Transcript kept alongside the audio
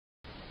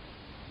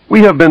We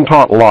have been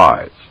taught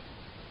lies.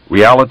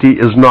 Reality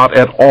is not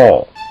at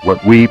all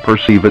what we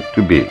perceive it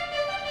to be.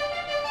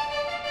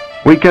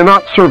 We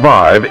cannot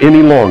survive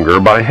any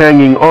longer by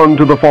hanging on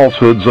to the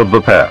falsehoods of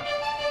the past.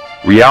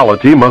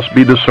 Reality must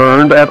be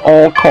discerned at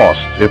all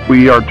costs if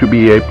we are to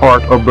be a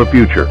part of the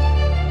future.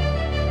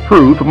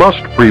 Truth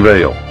must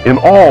prevail in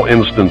all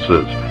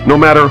instances, no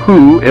matter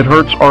who it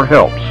hurts or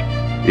helps,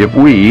 if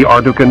we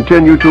are to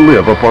continue to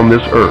live upon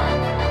this earth.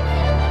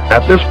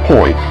 At this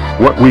point,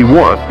 what we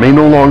want may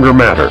no longer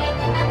matter.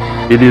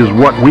 It is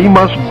what we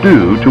must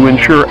do to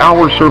ensure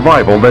our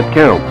survival that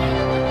counts.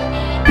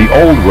 The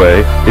old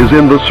way is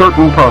in the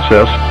certain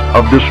process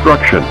of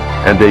destruction,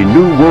 and a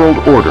new world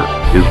order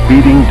is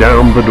beating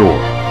down the door.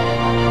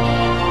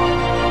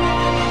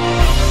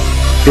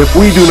 If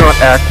we do not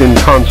act in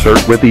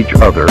concert with each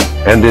other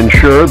and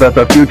ensure that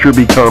the future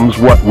becomes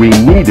what we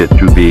need it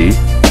to be,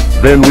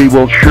 then we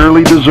will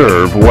surely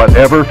deserve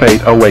whatever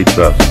fate awaits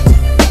us.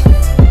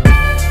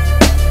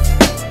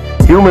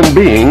 Human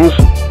beings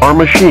are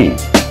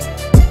machines,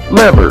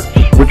 levers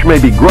which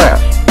may be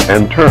grasped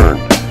and turned,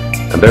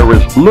 and there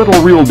is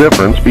little real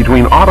difference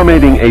between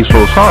automating a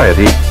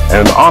society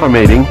and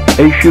automating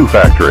a shoe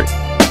factory.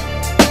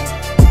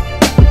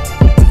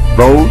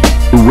 Those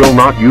who will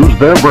not use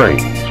their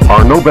brains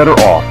are no better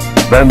off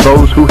than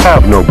those who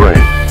have no brains.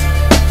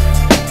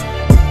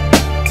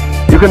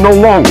 You can no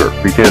longer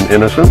pretend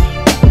innocence.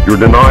 Your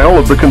denial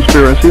of the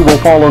conspiracy will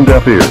fall on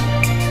deaf ears.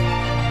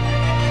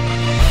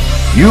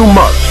 You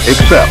must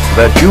accept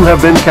that you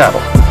have been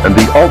cattle, and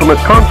the ultimate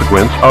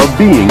consequence of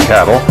being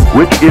cattle,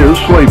 which is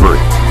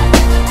slavery.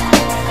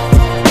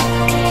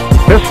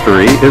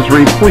 History is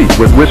replete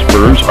with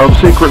whispers of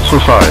secret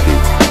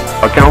societies,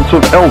 accounts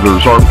of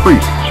elders or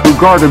priests who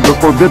guarded the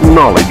forbidden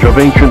knowledge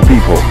of ancient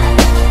people.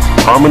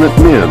 Prominent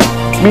men,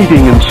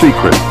 meeting in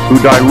secret,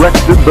 who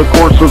directed the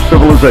course of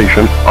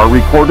civilization, are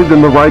recorded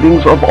in the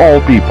writings of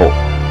all people.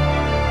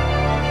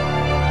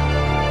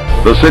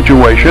 The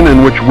situation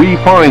in which we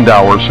find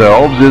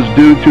ourselves is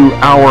due to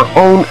our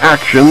own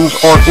actions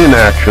or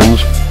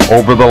inactions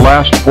over the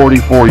last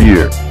 44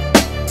 years.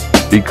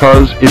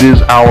 Because it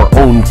is our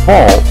own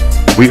fault,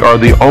 we are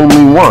the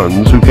only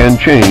ones who can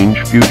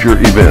change future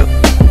events.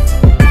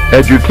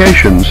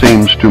 Education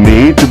seems to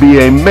me to be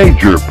a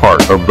major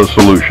part of the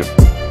solution.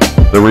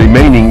 The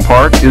remaining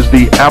part is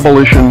the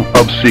abolition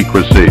of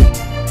secrecy.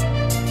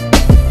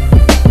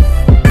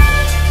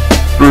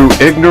 Through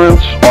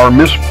ignorance or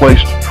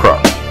misplaced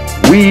trust,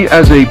 we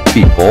as a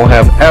people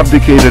have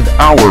abdicated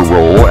our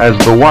role as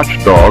the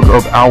watchdog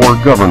of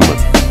our government.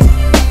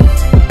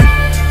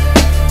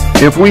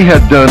 If we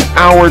had done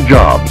our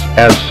jobs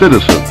as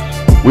citizens,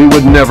 we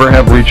would never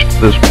have reached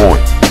this point.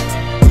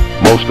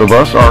 Most of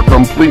us are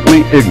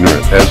completely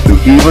ignorant as to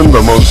even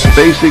the most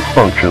basic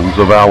functions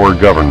of our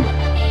government.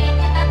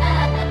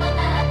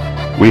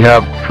 We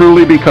have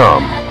truly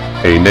become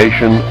a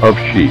nation of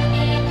sheep.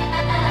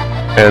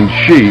 And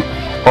sheep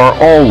are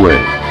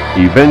always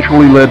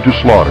eventually led to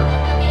slaughter.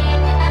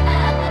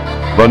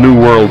 The New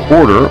World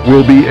Order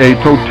will be a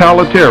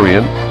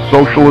totalitarian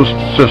socialist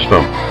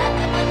system.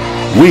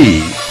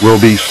 We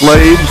will be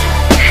slaves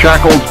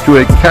shackled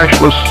to a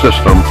cashless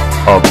system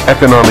of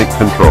economic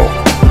control.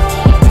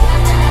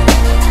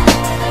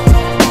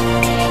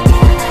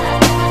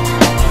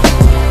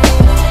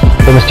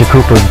 So, Mr.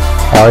 Cooper,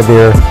 are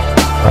there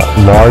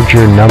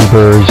larger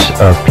numbers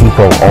of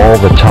people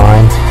all the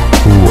time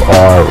who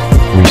are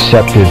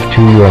receptive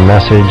to your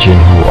message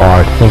and who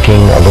are thinking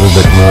a little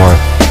bit more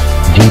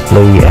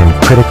deeply and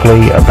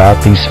critically about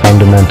these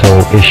fundamental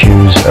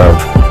issues of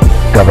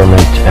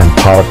government and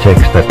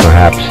politics that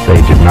perhaps they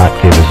did not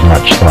give as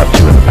much thought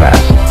to in the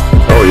past?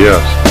 Oh,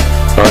 yes.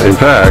 In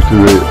fact,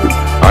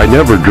 I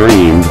never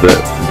dreamed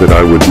that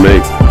I would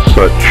make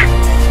such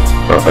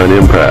an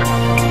impact.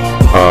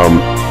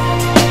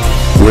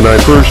 When I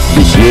first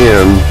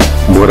began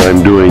what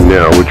I'm doing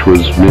now, which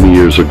was many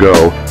years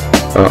ago,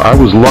 I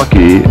was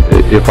lucky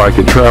if I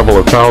could travel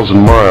 1,000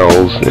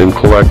 miles and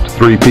collect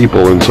 3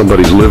 people in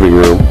somebody's living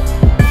room